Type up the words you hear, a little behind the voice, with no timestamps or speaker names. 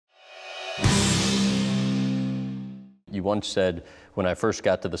You once said, when I first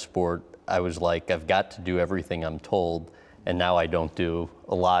got to the sport, I was like, I've got to do everything I'm told, and now I don't do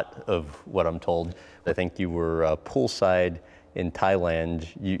a lot of what I'm told. I think you were poolside in Thailand,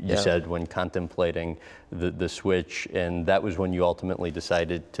 you said, when contemplating the switch, and that was when you ultimately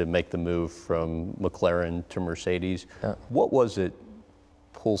decided to make the move from McLaren to Mercedes. Yeah. What was it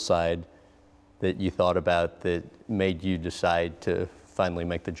poolside that you thought about that made you decide to finally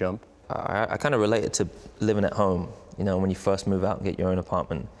make the jump? I kind of relate it to living at home. You know, when you first move out and get your own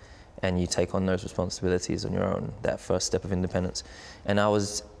apartment and you take on those responsibilities on your own, that first step of independence. And I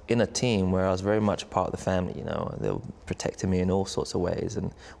was in a team where I was very much a part of the family, you know. They were protecting me in all sorts of ways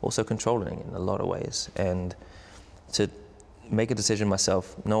and also controlling in a lot of ways. And to make a decision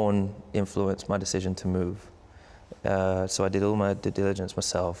myself, no one influenced my decision to move. So I did all my due diligence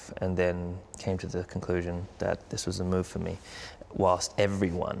myself and then came to the conclusion that this was a move for me, whilst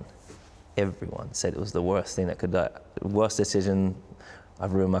everyone said it was the worst thing that could die. Worst decision,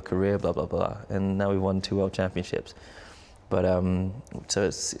 I've ruined my career, blah, blah, blah. And now we've won 2 world championships. But so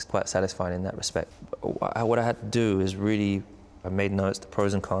it's quite satisfying in that respect. What I had to do is really, I made notes, the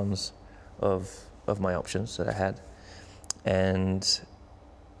pros and cons of my options that I had. And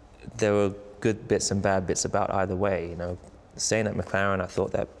there were good bits and bad bits about either way, you know. Staying at McLaren, I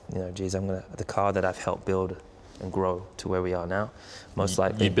thought that, you know, geez, the car that I've helped build and grow to where we are now, most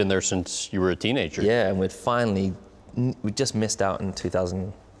likely. You've been there since you were a teenager. Yeah, and we just missed out in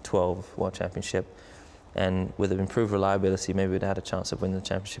 2012 World Championship. And with improved reliability, maybe we'd had a chance of winning the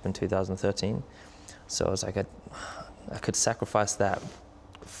championship in 2013. So I was like, I could sacrifice that.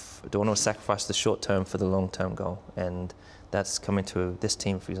 I don't want to sacrifice the short term for the long term goal. And that's coming to this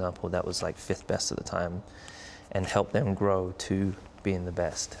team, for example, that was like 5th best at the time, and help them grow to being the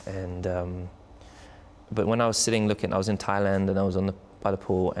best. And but when I was sitting looking, I was in Thailand and I was by the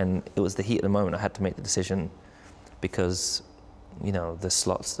pool, and it was the heat of the moment. I had to make the decision because, you know, the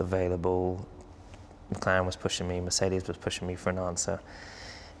slots available, McLaren was pushing me, Mercedes was pushing me for an answer.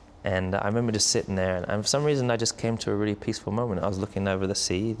 And I remember just sitting there, and for some reason I just came to a really peaceful moment. I was looking over the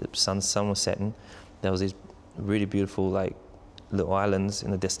sea, the sun was setting. There was these really beautiful, like, little islands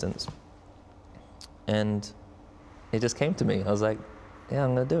in the distance. And it just came to me. I was like, yeah,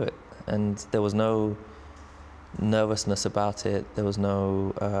 I'm gonna do it. And there was no nervousness about it. There was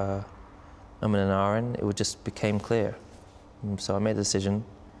no I'm in an iron. It just became clear. So I made the decision,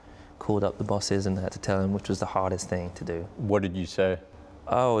 called up the bosses, and I had to tell them, which was the hardest thing to do. What did you say?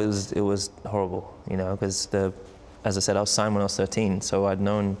 Oh, it was horrible, you know, because as I said, I was signed when I was 13, so I'd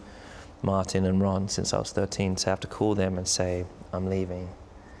known Martin and Ron since I was 13. So I have to call them and say I'm leaving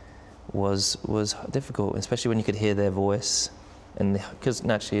was difficult, especially when you could hear their voice, and because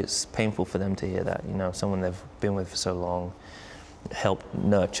naturally it's painful for them to hear that, you know, someone they've been with for so long, helped,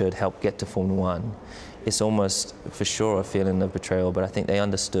 nurtured, helped get to Formula One. It's almost for sure a feeling of betrayal, but I think they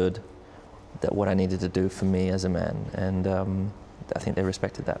understood that what I needed to do for me as a man, and I think they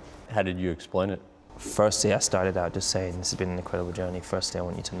respected that. How did you explain it? Firstly, I started out just saying, this has been an incredible journey. Firstly, I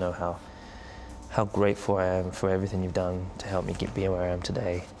want you to know how grateful I am for everything you've done to help me be where I am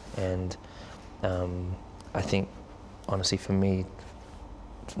today. And I think, honestly, for me,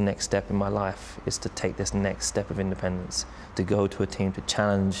 the next step in my life is to take this next step of independence, to go to a team, to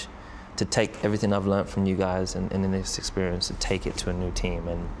challenge, to take everything I've learned from you guys and in this experience, to take it to a new team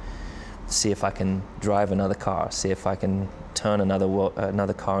and see if I can drive another car, see if I can turn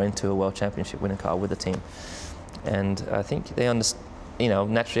another car into a world championship winning car with the team. And I think they understand, you know,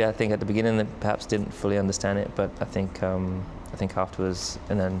 naturally I think at the beginning they perhaps didn't fully understand it, but I think afterwards,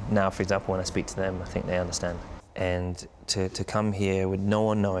 and then now, for example, when I speak to them, I think they understand. And to come here with no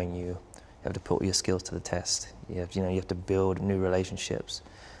one knowing you, you have to put your skills to the test. You have to build new relationships.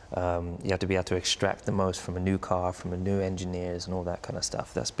 You have to be able to extract the most from a new car, from a new engineers and all that kind of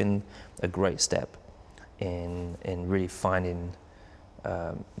stuff. That's been a great step in really finding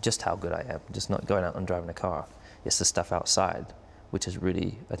just how good I am. Just not going out and driving a car. It's the stuff outside, which is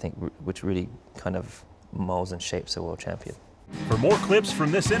really, I think, which really kind of molds and shapes a world champion. For more clips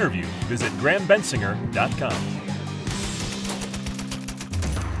from this interview, visit GrahamBensinger.com.